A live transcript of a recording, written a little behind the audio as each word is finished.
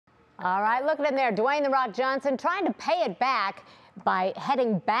All right, look at him there, Dwayne The Rock Johnson, trying to pay it back by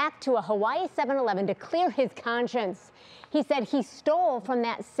heading back to a Hawaii 7-Eleven to clear his conscience. He said he stole from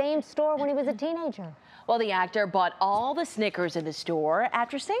that same store when he was a teenager. Well, the actor bought all the Snickers in the store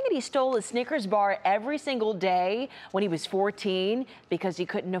after saying that he stole a Snickers bar every single day when he was 14 because he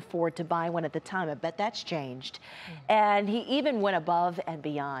couldn't afford to buy one at the time. I bet that's changed. And he even went above and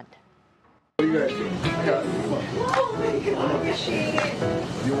beyond. You're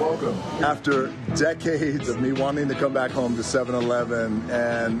welcome. After decades of me wanting to come back home to 7-Eleven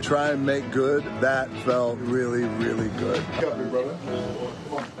and try and make good, that felt really, really good.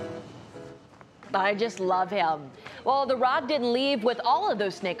 I just love him. Well, The Rock didn't leave with all of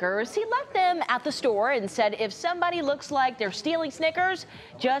those Snickers. He left them at the store and said if somebody looks like they're stealing Snickers,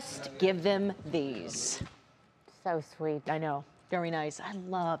 just give them these. So sweet. I know. Very nice. I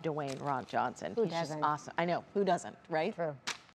love Dwayne The Rock Johnson. Who He's doesn't? just awesome. I know. Who doesn't, right? True.